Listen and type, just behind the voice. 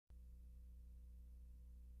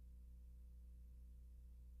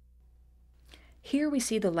Here we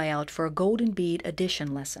see the layout for a golden bead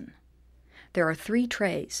addition lesson. There are 3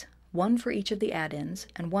 trays, one for each of the add-ins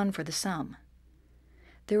and one for the sum.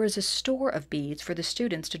 There is a store of beads for the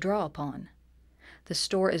students to draw upon. The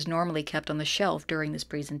store is normally kept on the shelf during this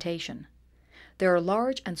presentation. There are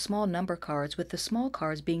large and small number cards, with the small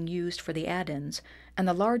cards being used for the add-ins and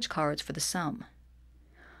the large cards for the sum.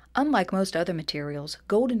 Unlike most other materials,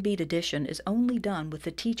 golden bead addition is only done with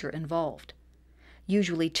the teacher involved.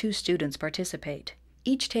 Usually 2 students participate,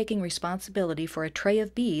 each taking responsibility for a tray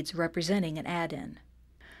of beads representing an add-in.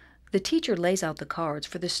 The teacher lays out the cards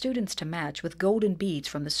for the students to match with golden beads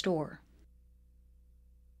from the store.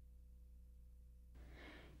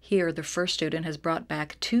 Here, the first student has brought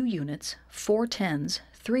back 2 units, 4 tens,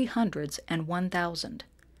 3 hundreds, and 1,000.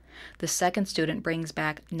 The second student brings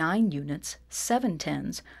back 9 units, 7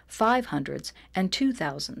 tens, 5 hundreds, and 2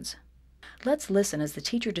 thousands. Let's listen as the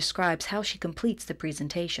teacher describes how she completes the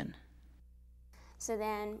presentation. So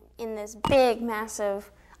then, in this big,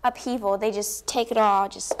 massive upheaval, they just take it all,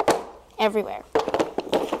 just everywhere.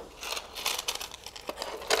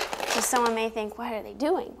 So someone may think, what are they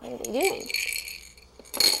doing? What are they doing?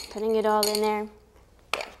 Putting it all in there.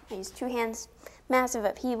 I use 2 hands, massive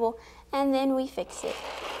upheaval, and then we fix it.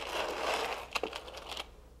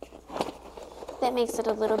 That makes it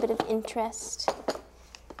a little bit of interest.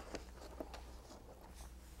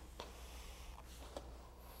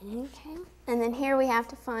 Okay, and then here we have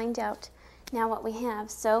to find out now what we have.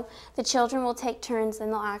 So the children will take turns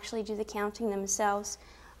and they'll actually do the counting themselves,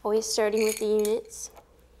 always starting with the units.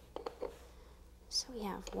 So we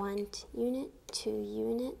have 1 unit, 2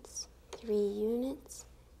 units, 3 units,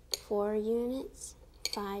 4 units,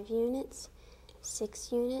 5 units,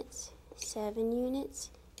 6 units, 7 units,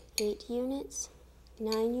 8 units,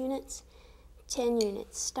 9 units, 10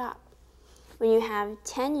 units. Stop. When you have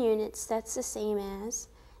 10 units, that's the same as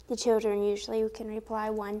the children usually can reply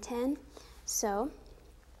 110. So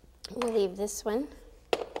we'll leave this one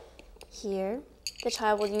here. The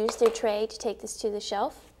child will use their tray to take this to the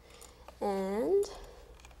shelf, and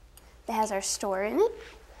it has our store in it,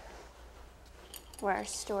 where our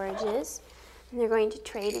storage is, and they're going to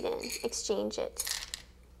trade it in, exchange it.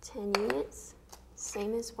 10 units,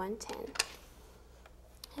 same as 110,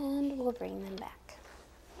 and we'll bring them back.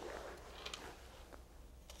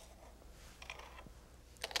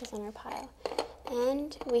 Is on our pile,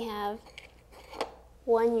 and we have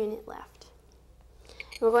 1 unit left.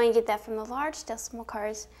 We're going to get that from the large decimal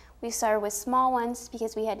cards. We started with small ones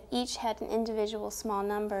because we each had an individual small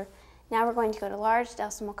number. Now we're going to go to large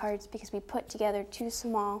decimal cards because we put together 2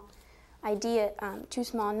 small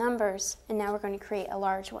numbers, and now we're going to create a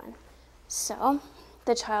large one. So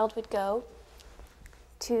the child would go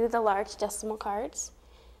to the large decimal cards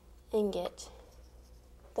and get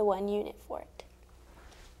the 1 unit for it.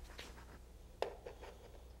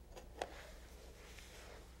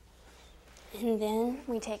 And then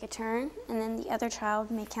we take a turn, and then the other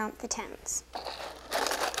child may count the tens.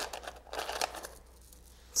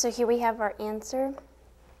 So here we have our answer.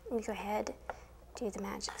 We go ahead, do the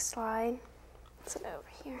magic slide. Let's sit over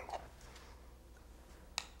here.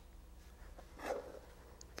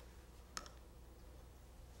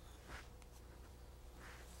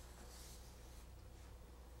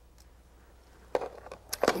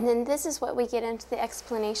 And then this is what we get into the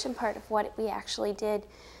explanation part of what we actually did.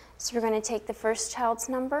 So we're going to take the first child's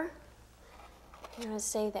number. We're going to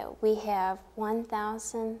say that we have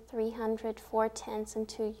 1,304 tens and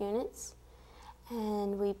 2 units.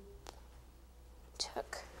 And we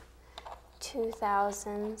took 2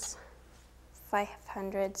 thousands, 5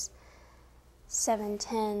 hundreds, 7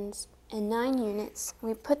 tens, and 9 units.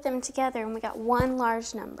 We put them together and we got one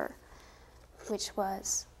large number, which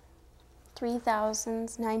was 3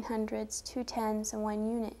 thousands, 9 hundreds, 2 tens, and 1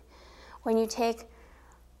 unit. When you take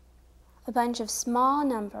a bunch of small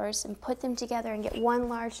numbers and put them together and get one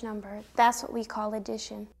large number, that's what we call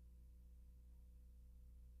addition.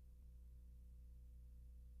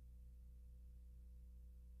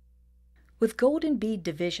 With golden bead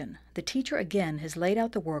division, the teacher again has laid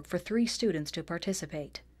out the work for 3 students to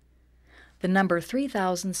participate. The number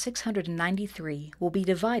 3,693 will be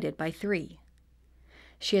divided by 3.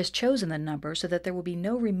 She has chosen the number so that there will be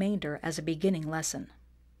no remainder as a beginning lesson.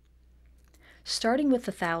 Starting with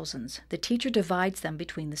the thousands, the teacher divides them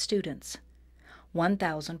between the students,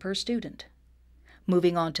 1,000 per student.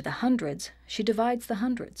 Moving on to the hundreds, she divides the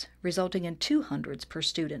hundreds, resulting in 2 hundreds per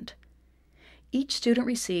student. Each student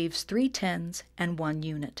receives 3 tens and 1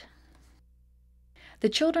 unit. The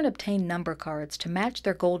children obtain number cards to match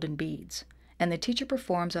their golden beads, and the teacher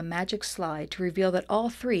performs a magic slide to reveal that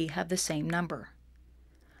all 3 have the same number.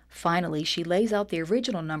 Finally, she lays out the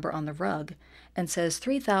original number on the rug and says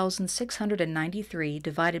 3,693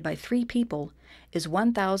 divided by 3 people is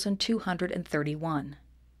 1,231.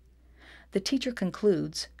 The teacher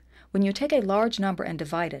concludes, when you take a large number and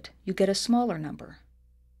divide it, you get a smaller number.